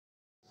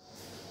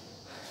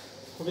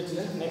Okay,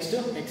 children. Next to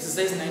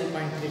exercise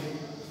 9.3.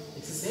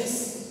 Exercise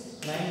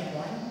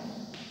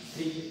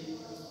 9.3.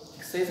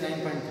 Exercise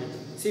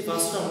 9.3. See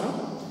first one.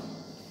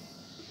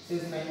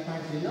 Exercise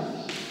 9.3 no?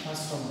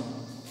 First one.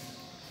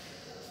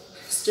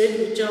 State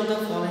which of the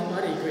following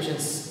are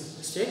equations.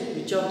 State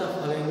which of the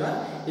following are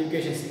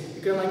equations.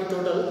 ఇక్కడ మనకి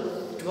total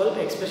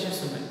 12 expressions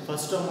ఉన్నాయి.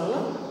 First one వల్ల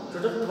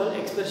total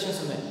 12 expressions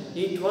ఉన్నాయి.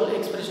 ఈ 12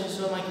 expressions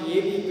లో మనకి ఏ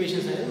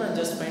equations అనేది మనం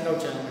just find out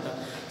చేయాలన్నమాట.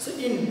 So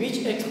in which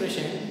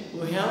expression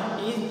we have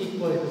is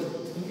equal to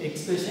in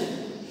expression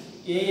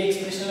A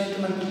expression లో అయితే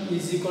మనకి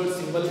is equal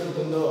symbol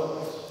ఉంటుందో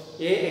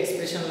ఏ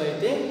expression లో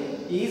అయితే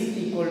is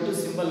equal to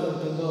symbol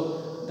ఉంటుందో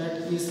that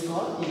is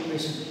called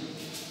equation.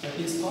 That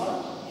is called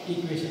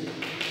equation.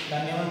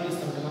 దాన్ని ఏమని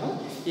పిలుస్తామంటే మనం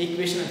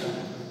ఈక్వేషన్ అంటాం.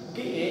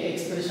 ఓకే, ఏ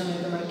ఎక్స్ప్రెషన్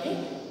అయితే మనకి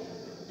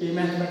ఏ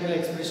మ్యాథమెటికల్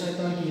ఎక్స్ప్రెషన్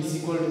అయితే మనకి ఈజ్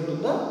ఈక్వల్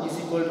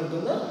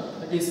ఉంటుందో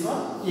దట్ ఈస్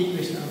కాల్డ్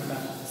ఈక్వేషన్ అన్నమాట.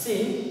 See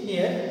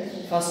here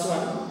first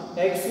one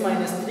x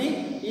minus 3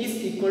 is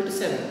equal to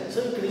 7. So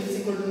ఇక్కడ is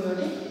equal to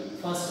కాబట్టి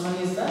first one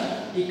is the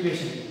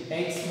equation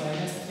x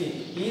minus 3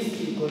 is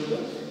equal to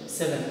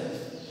 7.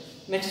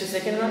 Next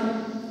second one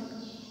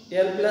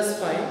l plus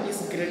 5 is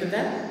greater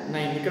than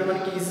 9. ఇక్కడ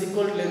మనకి is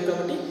equal to లేదు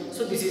కాబట్టి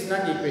so this is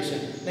not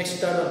equation. Next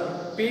third one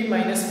p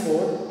minus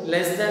 4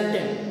 less than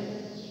 10.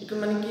 ఇక్కడ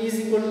మనకి is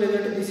equal to లేదు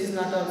కాబట్టి this is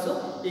not also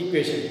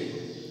equation.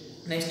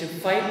 Next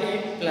 5a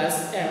plus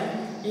m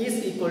is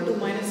equal to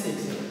minus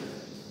 6.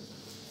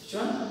 Which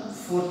one?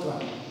 Fourth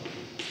one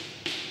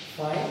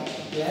 5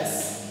 plus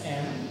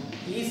m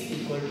is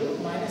equal to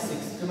minus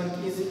 6. ఇక్కడ మనకి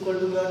is equal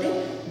to కాబట్టి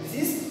this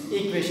is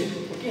equation.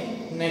 Okay,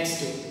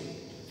 next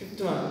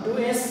fifth one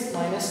 2s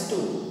minus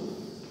 2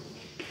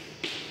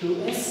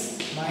 2s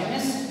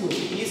minus 2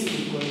 is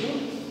equal to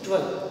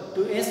 12.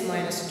 2s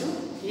minus 2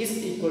 is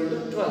equal to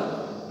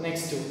 12.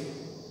 Next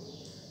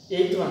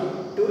eighth one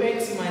 2x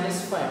minus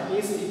 5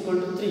 is equal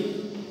to 3.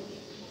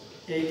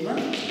 Eighth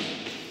one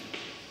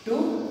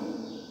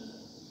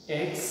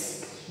 2x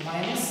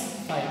minus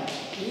 5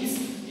 is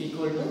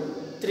equal to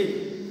 3.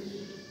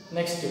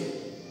 Next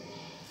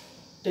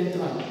 10th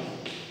one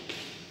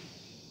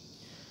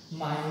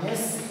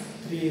minus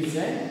 3z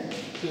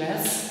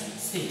plus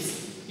 6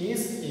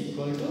 is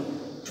equal to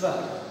 12.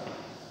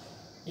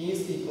 Is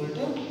equal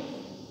to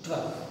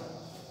 12.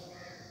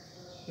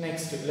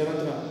 Next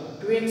 11th one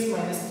 2x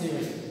minus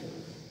 3y.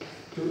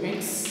 2x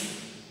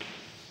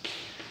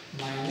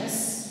minus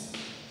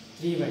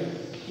 3y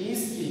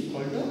is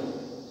equal to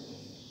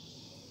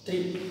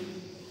 3.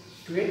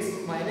 2x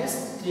minus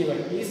 3y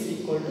is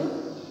equal to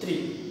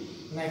 3.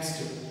 Next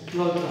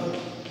 12th one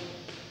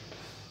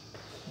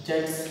z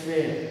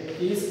square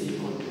is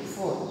equal to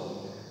 4.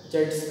 Z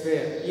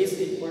square is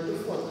equal to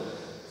 4.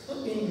 So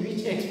in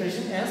which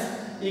expression has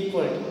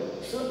equal to?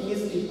 So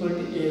is equal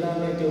to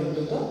ఏదైతే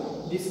ఉంటుందో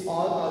these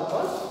all are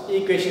called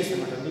equations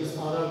అన్నమాట. These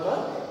all are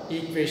called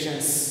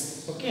equations.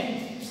 Okay,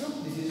 so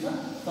this is the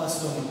first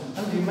one.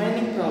 And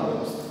remaining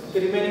problems, the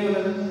remaining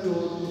one 2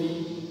 3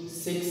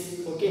 6.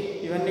 Okay,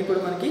 ఇవన్నీ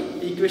కూడా మనకి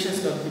equations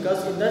కాదు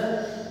because in the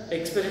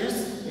expressions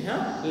we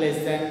have less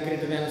than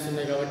greater than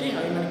ఉన్నాయి కాబట్టి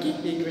అవి మనకి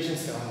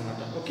equations కావాలన్నమాట.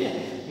 Okay,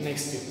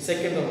 next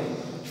second one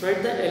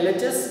write the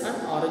LHS and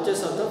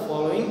RHS of the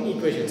following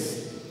equations.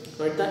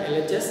 Write the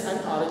LHS and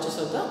RHS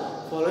of the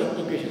following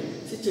equation.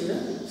 See children,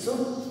 so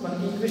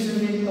మనకి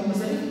equation ఏంటి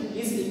compulsory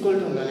is equal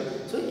to ఉండాలి.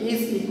 So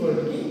is equal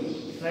to కి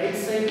right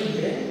side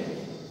ఉంటే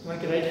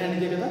మనకి right hand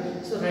ಇದೆ కదా,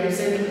 so right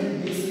side ఉంటే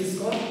this is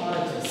called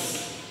RHS.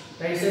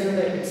 Right side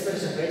ఉంటే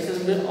ఎక్స్ప్రెషన్ రైట్ సైడ్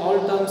ఉంటే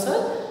all terms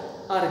are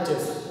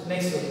RHS.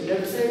 Next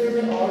left side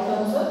ఉంటే all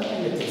terms are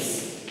LHS.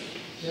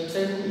 Left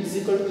side is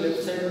equal to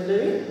left side ఉంటే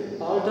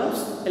all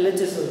terms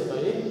LHS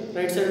అవుతాయి,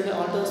 right side ఉంటే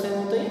all terms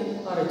ఏమవుతాయి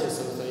RHS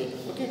అవుతాయి.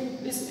 Okay,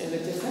 this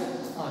LHS and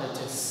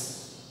RHS.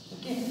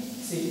 Okay,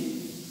 see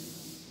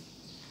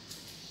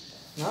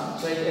now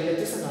write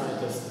LHS and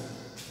RHS.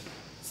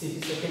 See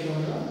second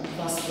one,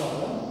 first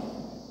problem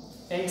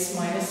x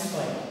minus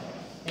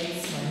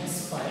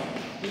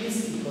 5 is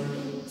equal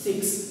to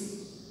 6.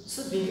 So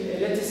the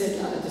LHS and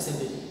RHS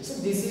and so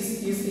this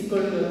is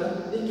equal to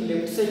the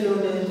left side lo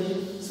undedi.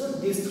 So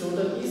this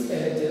total is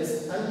LHS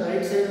and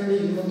right side undi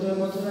imothu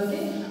emotundante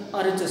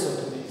RHS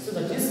avutundi. So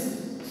that is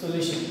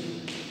solution.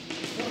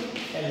 So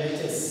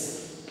LHS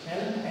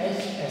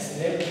LHS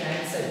left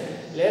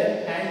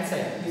hand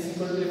side is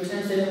equal to left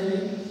hand side only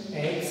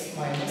x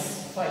minus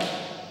 5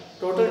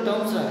 total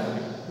terms are.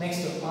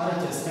 Next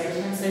RHS right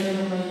hand side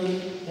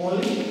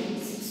only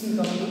 6 will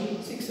come to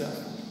 6.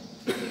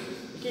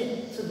 Okay,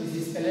 so this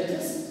is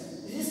LHS,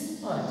 this is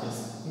RHS.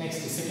 Next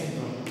second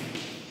problem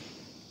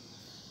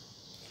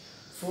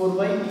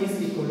 4y is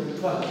equal to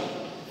 12.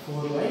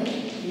 4y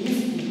is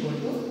equal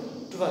to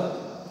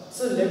 12.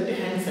 So left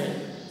hand side,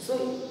 so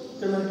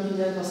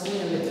first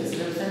LHS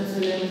left hand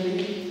side ఏమిటి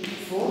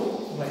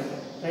 4y,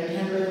 right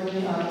hand side ఏమిటి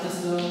RHS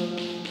లో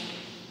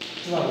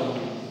 12.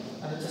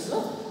 RHS లో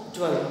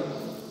 12.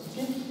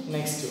 Okay,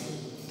 next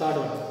third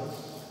one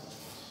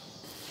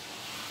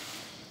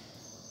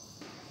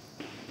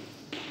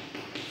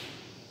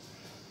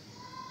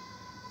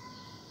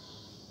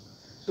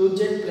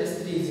 2z plus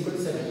 3 is equal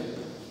to 7.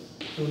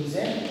 2z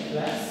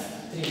plus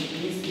 3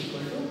 is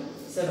equal to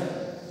 7.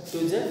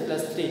 2z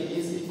plus 3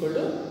 is equal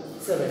to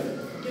 7.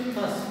 Okay,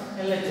 first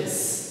LHS.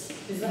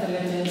 Is the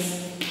LHS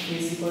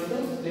is equal to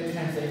left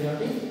hand side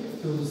of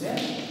 2z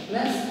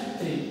plus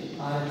 3.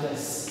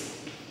 RHS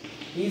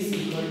is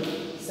equal to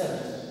 7.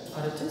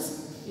 RHS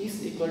is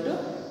equal to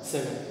 7.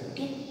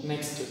 Okay,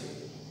 next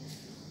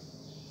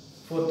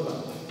fourth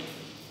one.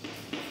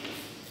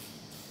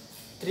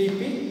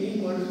 3p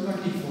equal to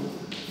 24.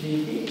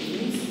 3p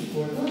is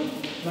equal to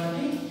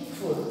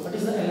 24. What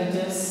is the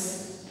LHS?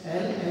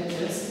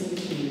 LHS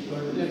is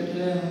equal to left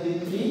hand only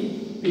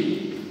 3p.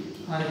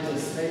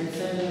 RHS right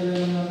side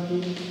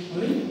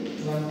only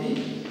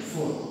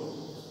 24.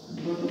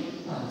 Go to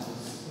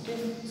RHS. Okay,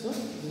 so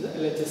this is the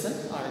LHS and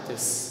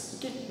RHS.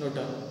 Okay, note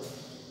down.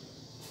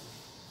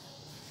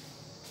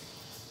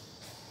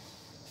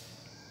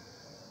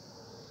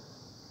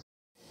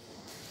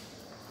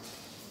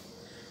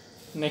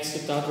 Next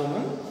third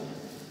Roman.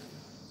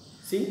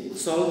 See,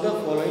 solve the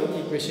following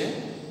equation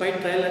by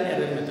trial and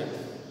error method.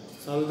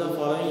 Solve the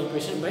following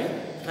equation by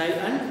trial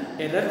and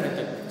error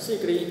method. So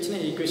ikkada ichina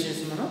equations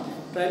manam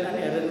trial and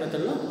error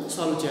method lo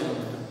solve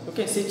cheyalannamata.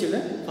 Okay, see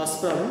children, first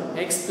problem,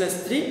 x plus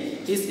 3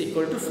 is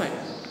equal to 5.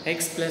 X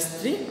plus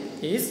 3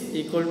 is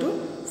equal to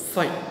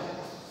 5.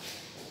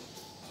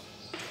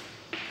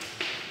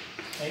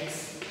 X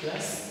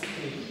plus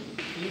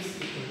 3 is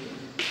equal to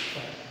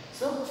 5.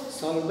 So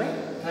solve by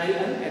trial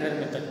and error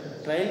method.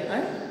 Trial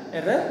and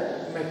error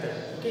method.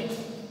 Okay.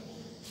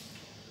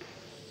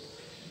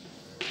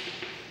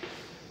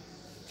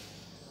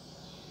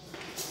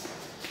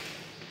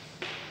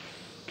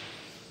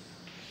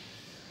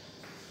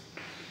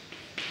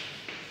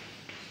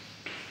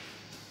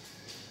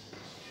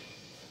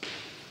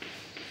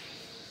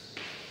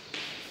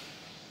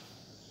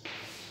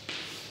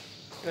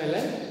 Trial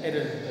and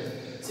error method.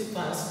 See,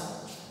 first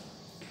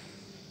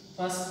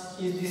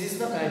is this is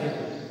the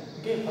variable.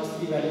 Okay, first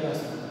the value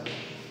is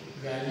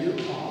value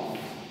of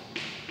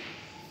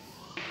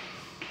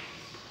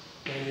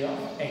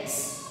x.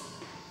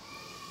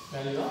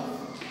 Value of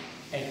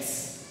x.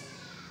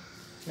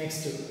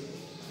 Next,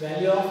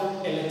 value of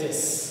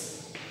LHS.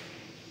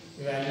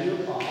 Value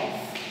of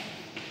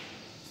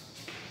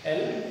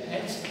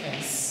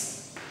LHS.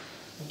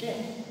 Okay.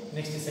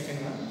 Next, the second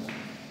one.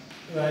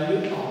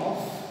 Value of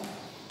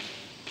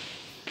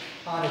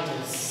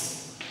RHS.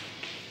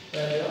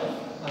 Value of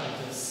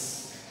RHS.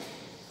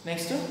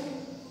 Next,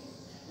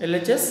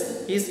 LHS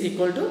is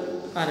equal to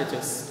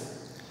RHS.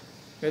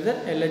 Whether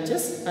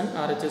LHS and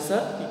RHS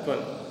are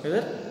equal.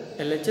 Whether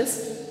LHS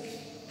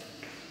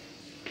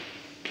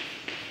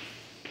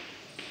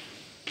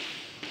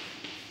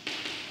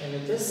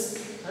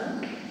and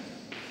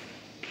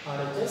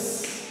RHS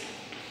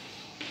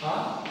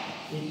are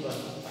equal.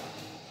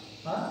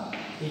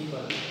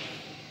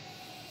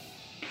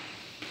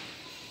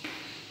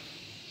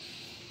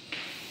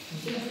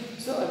 Okay.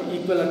 So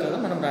equal kada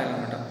manam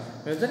rayalannamata.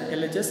 Whether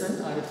LHS and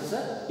RHS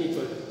are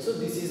equal. So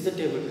this is the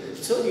table.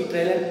 So ee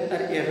trial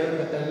and error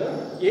method lo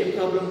A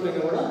problem పైన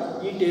కూడా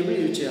ఈ table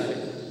use చేయాలి.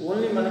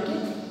 Only మనకి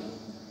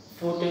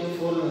 1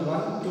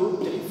 2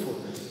 3 4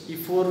 ఈ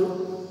 4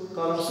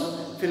 columns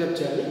fill up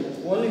చేయాలి.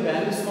 Only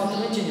values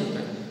మాత్రమే change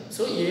అవుతాయి.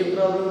 So ఏ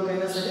problem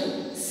కైనా సరే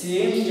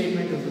సేమ్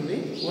స్టేట్మెంట్ ఉంటుంది.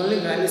 ఓన్లీ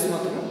వాల్యూస్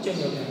మాత్రమే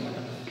చేంజ్ అవుతాయి అన్నమాట.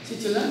 C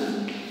children,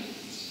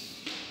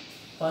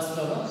 first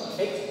problem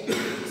x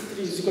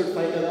 3 is equal to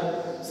 5 కదా.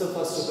 So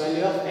first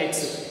value of x.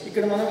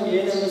 ఇక్కడ మనం ఏ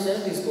నెంబర్స్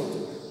అయినా తీసుకోవచ్చు.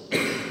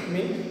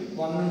 మీన్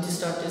 1 నుంచి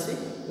స్టార్ట్ చేసి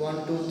 1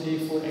 2 3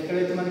 4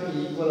 ఎక్కడైతే మనకి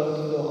ఈక్వల్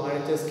అవుతుందో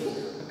RHS కి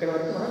అక్కడ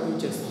వరకు మనం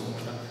యూజ్ చేస్తాం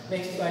అన్నమాట.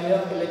 నెక్స్ట్ వాల్యూ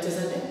ఆఫ్ LHS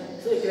అంటే,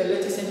 సో ఇక్కడ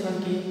LHS అంటే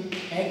మనకి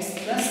x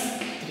plus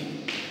 3.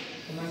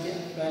 మనకి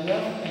వాల్యూ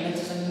ఆఫ్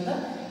LHS అంటే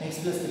x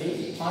plus 3.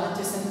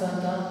 RHS అంటే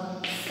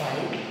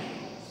 5.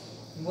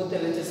 both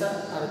LHS and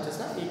RHS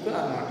are equal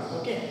అన్నమాట.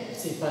 Okay,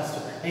 see first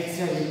x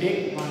value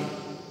take 1,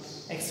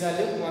 x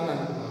value 1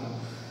 అనుకున్నాను.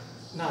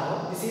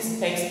 now this is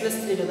x plus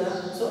 3 కదా.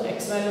 సో x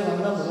value 1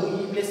 ఉన్నప్పుడు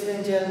ఈ ప్లేస్ లో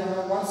ఏం చేయాలి, మనం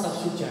 1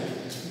 సబ్స్టిట్యూట్ చేయాలి.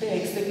 అంటే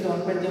x దగ్గర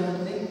 1 పెడితే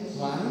ఏమవుతుంది,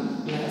 1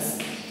 plus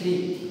 3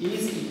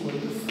 is equal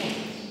to 4.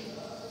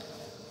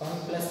 1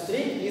 plus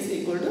 3 is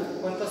equal to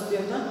 1 plus 3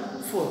 ఎంత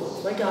 4.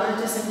 మనకి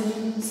RHS అనేది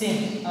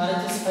సేమ్,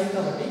 RHS 5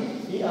 కాబట్టి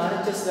ఈ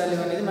RHS వాల్యూ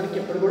అనేది మనకి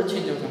ఎప్పుడు కూడా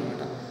చేంజ్ అవుతుంది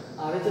అన్నమాట.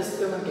 RHS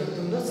ఇక్కడ మనకి ఎంత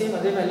ఉందో సేమ్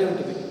అదే వాల్యూ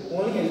ఉంటుంది.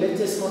 ఓన్లీ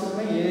LHS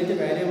మాత్రమే ఏదైతే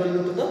వేరియబుల్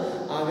ఉంటుందో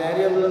ఆ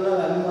వేరియబుల్ ఉన్న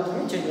వాల్యూ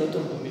మాత్రమే చేంజ్ అవుతూ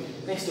ఉంటుంది.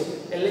 Next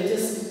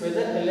LHS,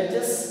 whether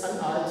LHS and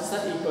RHS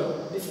are equal.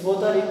 These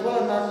both are equal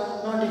or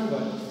not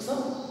equal. So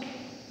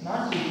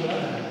not equal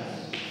or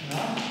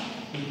not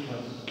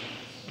equal.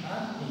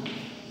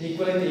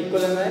 Equal అయితే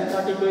equal అన్నాయి,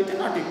 not equal అయితే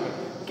not equal.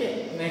 Okay,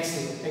 next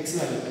x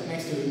value.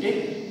 Next we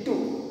take 2.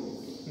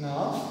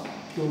 Now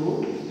 2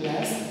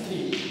 plus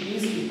 3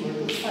 is equal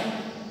to 5.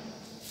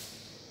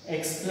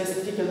 X plus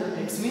 3 kada,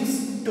 x means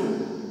 2.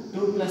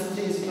 2 plus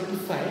 3 is equal to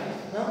 5.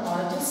 Now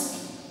RHS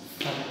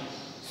 5.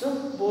 So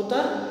both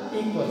are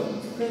equal.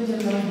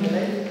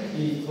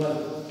 Equal.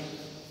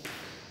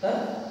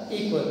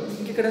 Equal.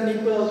 ఇక్కడ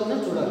equal అవుతుందో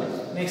చూడాలి.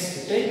 Next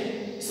take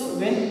So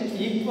when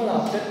equal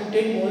after we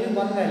take only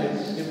one value.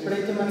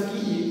 ఎప్పుడైతే మనకి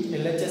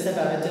LHS and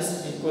RHS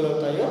equal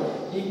అవుతాయో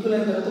equal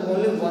అయిన తర్వాత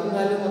only one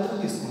value మాత్రం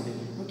తీసుకోండి.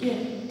 Okay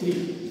 3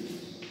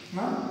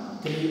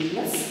 3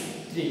 plus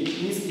 3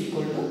 is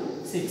equal to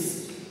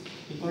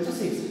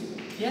 6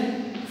 here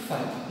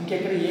 5.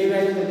 ఇంకెక్కడ ఏ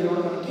వాల్యూ దగ్గర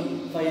కూడా మనకి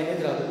 5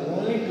 అనేది రాదు.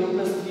 Only 2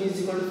 plus 3 is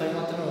equal to 5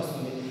 మాత్రమే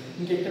వస్తుంది.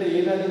 ఇంకెక్కడ ఏ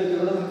వాల్యూ దగ్గర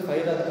కూడా మనకి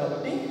 5 రాదు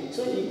కాబట్టి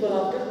so equal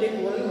after take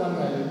only one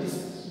value. This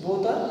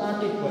both are not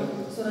equal.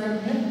 So write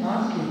here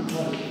not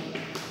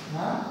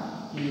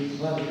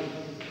equal.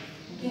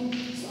 Okay,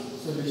 so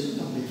solution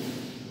complete.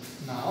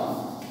 Now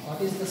what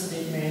is the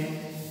statement?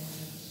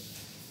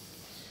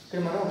 ఇక్కడ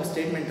మనం ఒక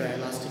స్టేట్మెంట్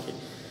రాయాలి లాస్ట్ కి.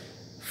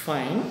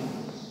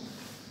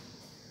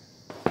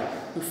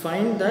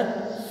 find that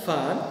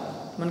for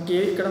మనకి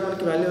ఇక్కడ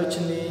మనకి value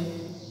వచ్చింది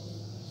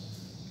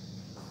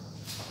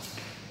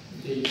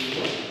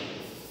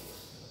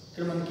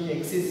ఇక్కడ మనకి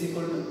x is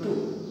equal to 2.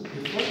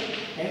 Therefore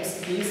x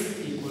is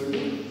equal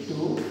to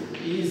 2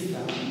 is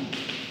the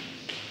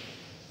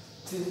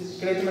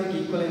ఇక్కడైతే మనకి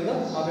ఈక్వల్ అయిందో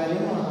ఆ వాల్యూ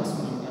మనం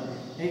రాసుకున్నాం.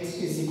 x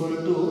is equal to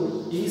 2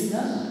 is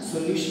the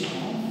solution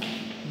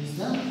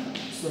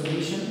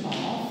of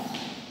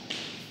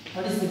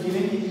what is the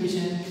given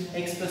equation?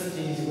 X plus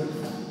 3 is equal to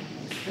 5.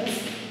 X plus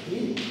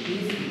 3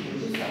 is equal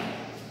to 5.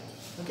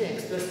 Okay, x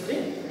plus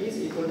 3 is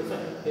equal to 5.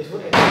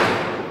 Therefore x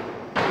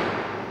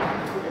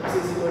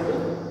is equal to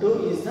 2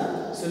 is the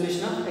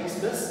solution of x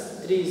plus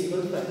 3 is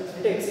equal to 5.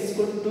 అంటే x is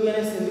equal to 2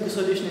 అనేది ఎందుకు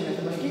solution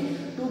ఏంటంటే మనకి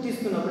 2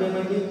 తీసుకున్నప్పుడు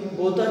ఏమైంది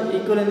both are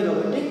equal అయింది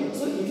కాబట్టి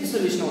so ఇది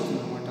సొల్యూషన్ అవుతుంది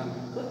అన్నమాట.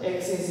 So x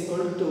is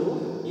equal to 2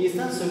 is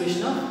the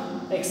solution of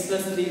x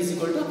plus 3 is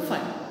equal to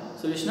 5.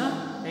 Solution of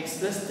x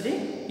plus 3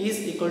 is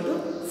equal to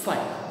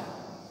 5.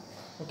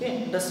 Okay,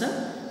 understand?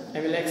 I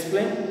will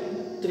explain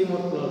 3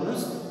 more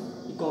problems.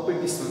 You copy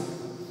this one.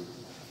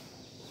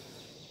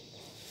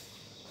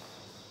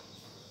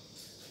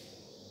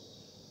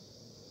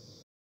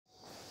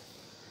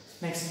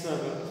 Next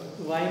problem,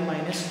 y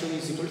minus 2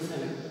 is equal to 7.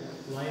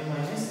 Y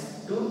minus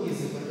 2 is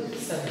equal to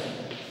 7.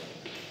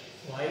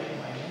 Y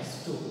minus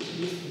 2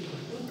 is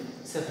equal to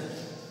 7.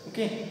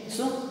 Okay,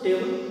 so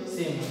table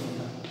same.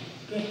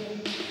 Okay,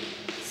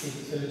 see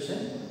solution.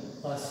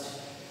 First,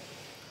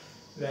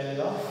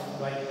 value of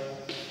y.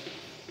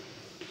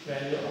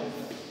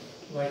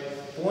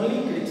 Only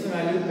its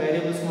value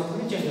variables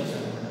matrame change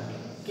avutadi.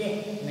 Okay,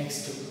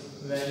 next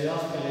value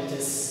of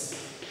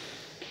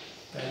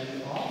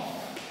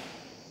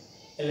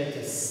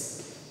LHS.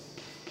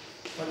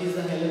 What is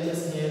the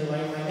LHS here? Y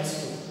minus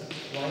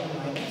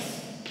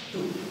 2.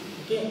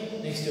 Okay,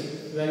 next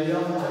value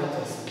of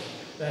RHS.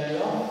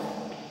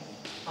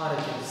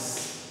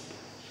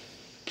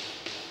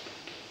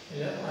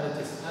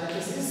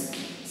 RHS is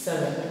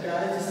 7.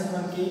 RHS is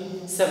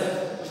 7.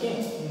 Okay,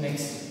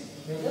 next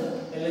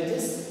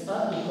LHS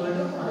are equal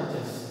to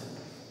RHS.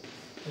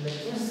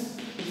 LHS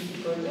is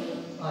equal to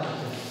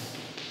RHS.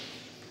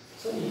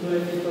 So equal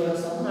or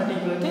sum, not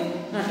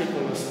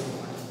equal or sum.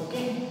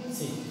 Okay,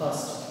 see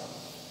first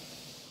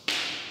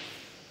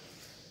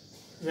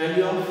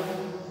value of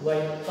y.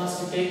 First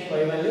to take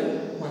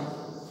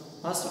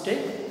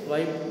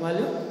y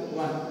value 1.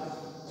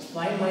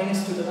 Y minus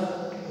 2 to the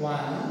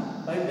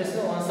 1. Y plus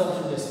 1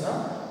 substitute now.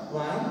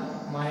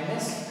 1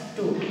 minus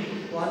 2.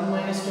 1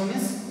 minus 2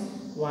 means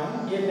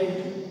 1. Here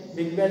negative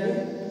big value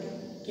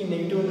ki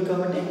negative ఉంది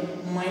కాబట్టి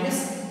minus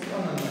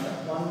 1 అన్నమాట.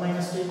 1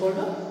 minus 2 equal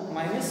to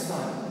minus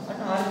 1. And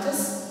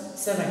RHS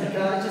 7.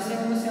 ఇక్కడ RHS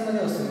ఏమన్నా same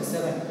అదే వస్తుంది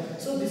 7.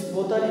 So this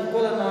both are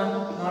equal or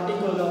not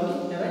equal కాబట్టి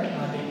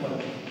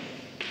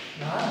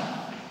not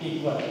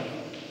equal.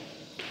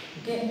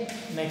 Okay,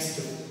 next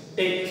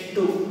take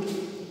 2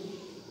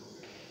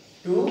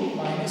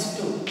 minus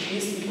 2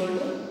 is equal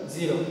to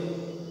 0.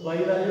 Y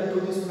value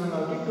 2 తీసుకున్నాం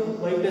కాబట్టి 2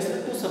 y plus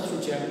 2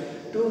 substitute చేయాలి.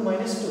 2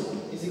 minus 2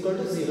 is equal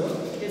to 0.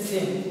 It's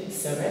same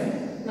 7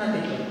 not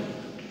equal.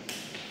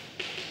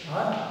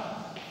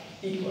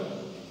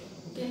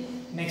 Okay,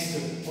 next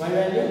y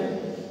value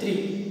 3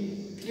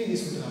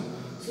 తీసుకుంటున్నాం.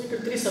 So ఇక్కడ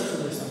 3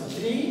 substitute చేస్తాం.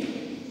 3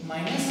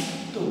 minus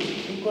 2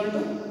 equal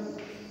to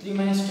 3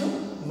 minus 2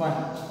 1.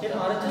 here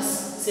RHS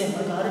same.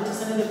 మనకి RHS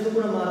అనేది ఎప్పుడు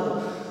కూడా మారదు.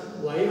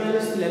 y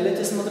వాల్యూస్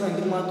LHS మాత్రం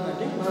ఎందుకు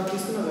మారుతుందంటే మనం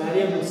తీసుకున్న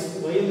వేరియబుల్స్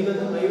y ఉంది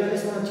కదా, y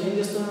వాల్యూస్ మనం చేంజ్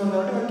చేస్తున్నాం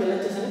కాబట్టి మనకి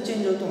LHS అనేది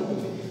చేంజ్ అవుతూ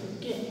ఉంటుంది.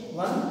 Okay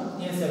 1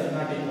 here 7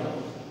 not equal.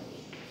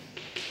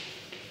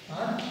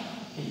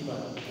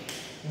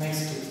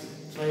 Next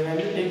y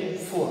value take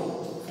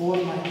 4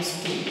 minus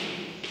 2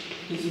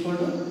 is equal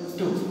to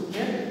 2.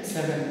 Here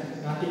 7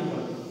 not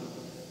equal.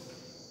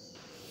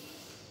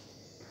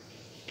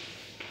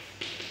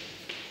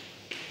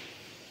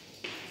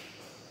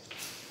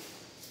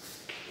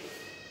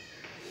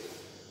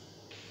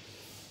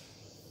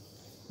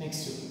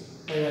 Next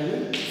y value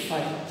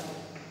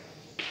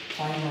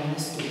 5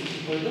 minus 2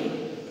 equal to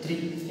 3.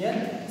 Here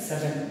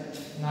 7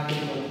 not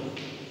equal.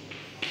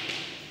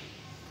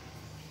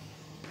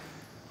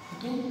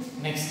 Okay,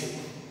 next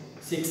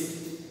 6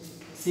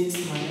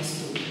 minus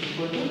 2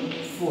 equal to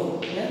 4.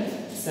 Here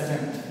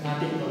 7 not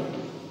equal.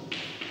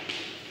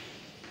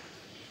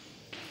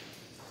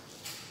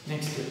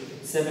 Next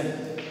 7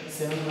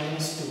 7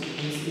 minus 2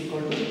 is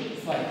equal to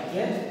 5.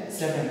 Here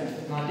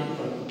 7 not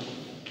equal.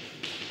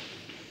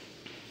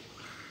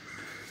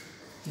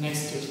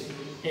 Next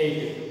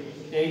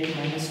 8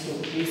 minus 2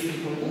 is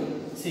equal to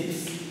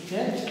 6.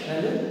 Here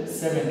value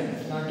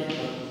 7 not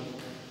equal.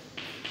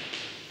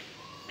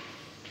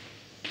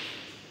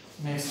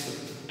 Next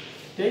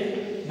take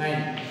 9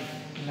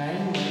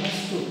 minus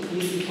 2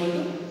 is equal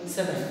to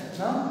 7.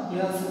 Now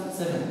here also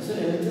 7. So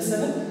LHS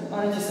 7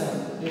 RHS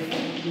 7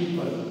 therefore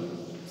equal.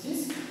 This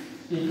is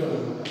equal.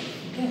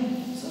 Okay,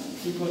 so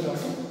equal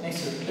to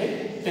next take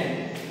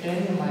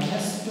 10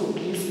 minus 2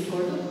 is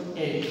equal to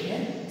 8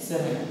 and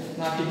 7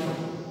 not equal.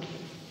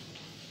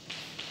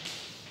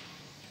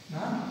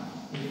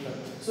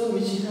 So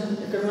which is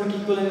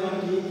equal and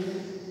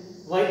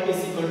y is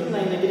equal to 9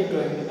 negative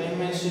equal. 9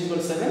 minus 2 is equal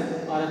to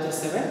 7 RHS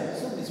 7.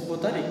 So these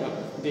both are equal.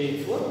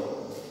 Therefore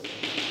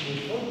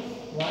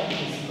y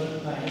is equal to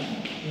 9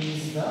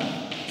 is the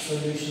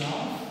solution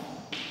of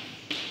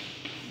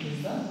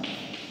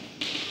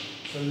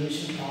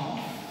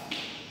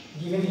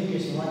given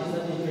equation. What is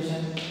that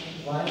equation?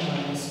 Y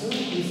minus 2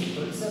 is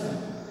equal to 7.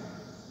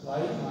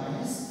 Y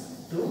minus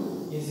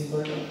 2 is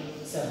equal to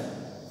 7.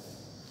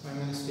 Y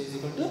minus 2 is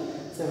equal to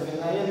 7.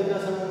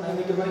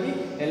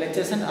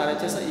 LHS and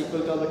RHS are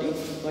equal kabatti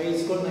y is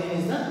equal to 9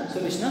 is the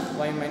solution of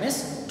y minus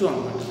 2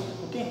 anamata.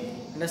 Okay,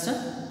 understand?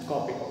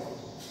 Copy.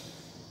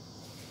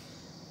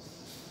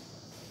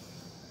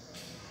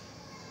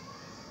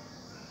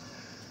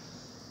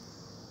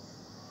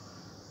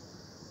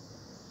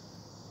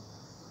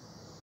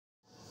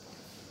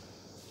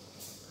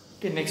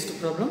 Okay, next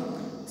problem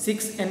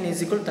 6n is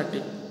equal to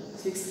 30.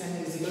 6n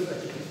is equal to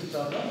 30. Fifth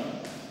problem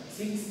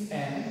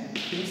 6n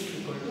is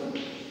equal to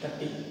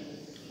 30.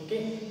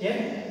 Okay,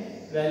 here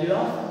value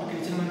of ఇక్కడ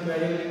ఇచ్చిన మనకి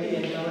variability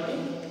n కాబట్టి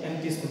n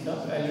తీసుకుంటాం.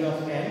 Value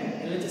of n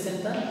LHS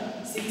ఎంత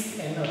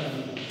 6n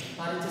అవుతుంది.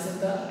 RHS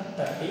ఎంత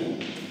 30.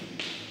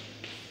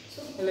 So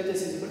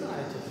LHS is equal to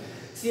RHS.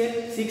 See here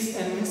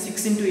 6n means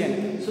 6 into n.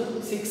 So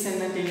 6n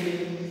అంటే ఏంటి?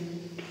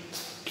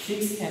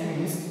 6n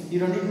means ఈ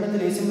రెండింటి మధ్య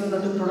రేషియోలో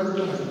ఉన్నట్టు ప్రొడక్ట్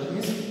లో ఉన్నట్టు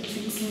means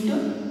 6 into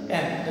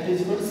n that is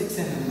equal to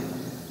 6n.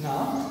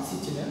 Now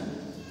ఇచ్చిన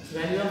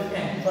value of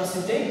n first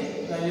you take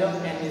value of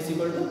n is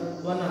equal to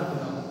 1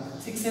 అనుకున్నాము.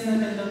 6n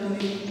అంటే ఎంత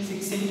అవుతుంది?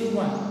 6 into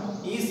 1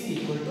 is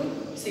equal to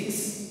 6.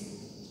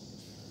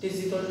 It is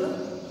equal to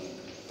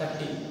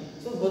 30.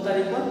 So both are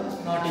equal,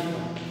 not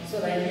equal. So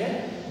right here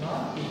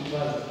not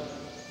equal.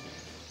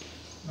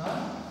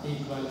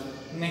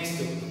 Next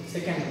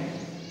second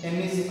n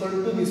is equal to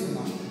 2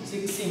 తీసుకుందాం.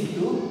 6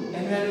 into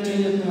n value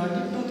change అవుతుంది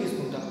కాబట్టి 2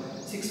 తీసుకుంటాం.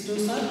 6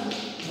 2s are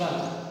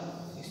 12.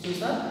 6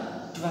 2s are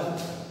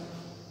 12.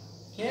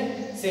 Here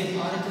same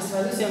RHS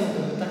value same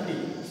ఉంటుంది 30.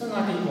 So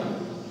not equal.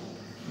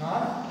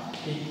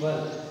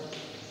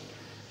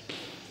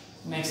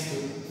 Next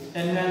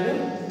n value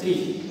 3.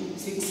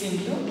 6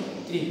 into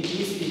 3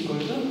 is equal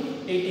to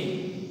 18.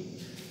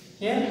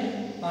 Here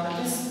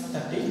RHS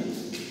 30.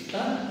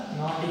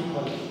 Not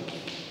equal.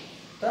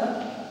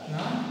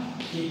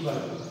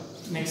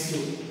 Next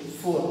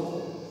 4.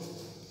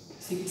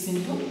 6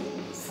 into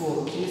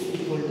 4 is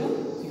equal to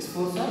 6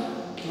 4s are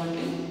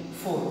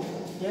 24.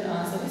 Here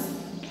answer is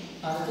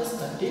RHS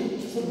 30.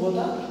 So both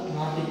are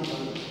not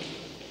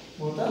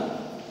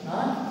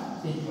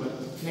equal.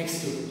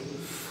 Next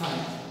 5.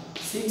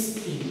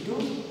 6 into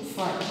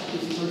 5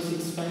 is equal to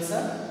 6 5s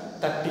are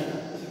 30.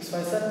 6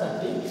 5s are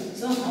 30.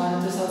 So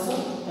RHS also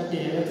 30.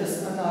 LHS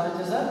and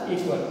RHS are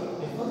equal.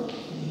 Therefore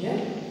here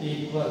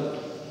equal.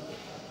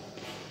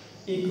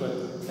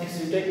 Next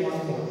you take one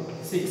more.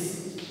 6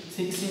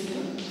 into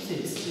 6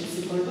 is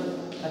equal to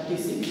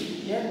 36.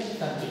 Here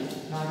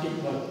 30. Not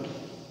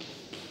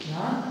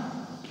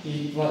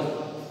equal.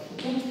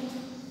 Okay.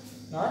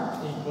 Not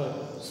equal.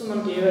 So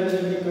మనకి ఏ value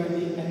దగ్గరికి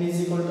ఉంది? n is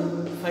equal to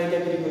 5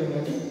 దగ్గరికి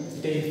ఉంది.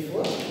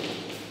 Therefore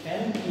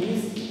n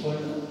is equal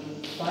to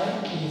 5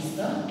 is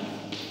the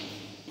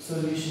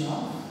solution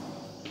of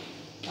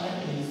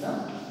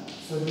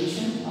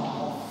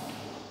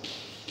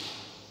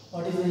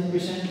what is the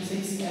equation?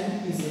 6n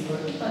is equal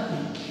to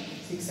 30.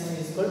 6n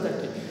is equal to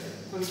 30.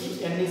 మనకి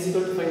n is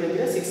equal to 5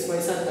 దగ్గర 6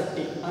 5s are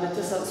 30.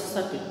 RHS also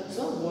 30.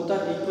 So both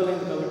are equal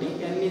కాబట్టి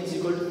n is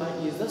equal to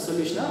 5 is the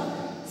solution of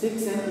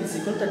 6n is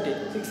equal to 30.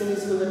 6n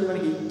is equal to 30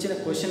 మనకి ఇచ్చిన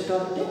question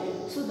కాబట్టి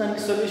so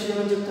దానికి solution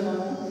ఏమని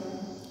చెప్తున్నాము?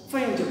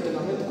 5 అని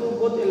చెప్తున్నాము. ఎందుకు?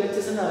 Both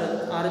LHS and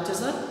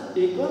RHS are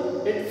equal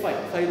at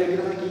 5 దగ్గర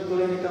మనకి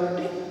ఈక్వల్ అయింది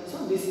కాబట్టి so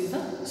this is the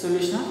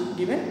solution of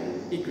given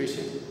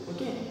equation.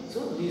 Okay, so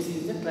this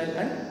is the trial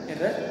and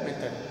error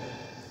method.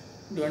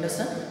 Do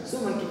understand? So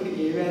మనకి ఇక్కడ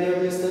ఏ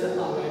వేరియబుల్ ఇస్తారో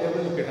ఆ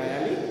వేరియబుల్ ఇక్కడ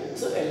రాయాలి.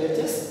 So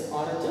LHS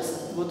RHS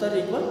both are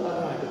equal are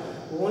not.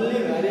 Only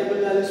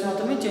variable values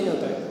మాత్రమే change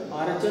అవుతాయి.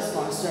 RHS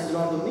constant గా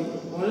ఉంటుంది.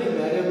 ఓన్లీ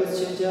వేరియబుల్స్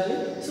చేంజ్ చేయాలి.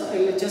 సో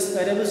LHS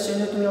వేరియబుల్స్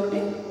చేంజ్ అవుతుంది కాబట్టి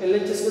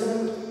LHS కూడా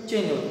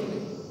చేంజ్ అవుతుంది.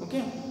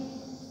 ఓకే.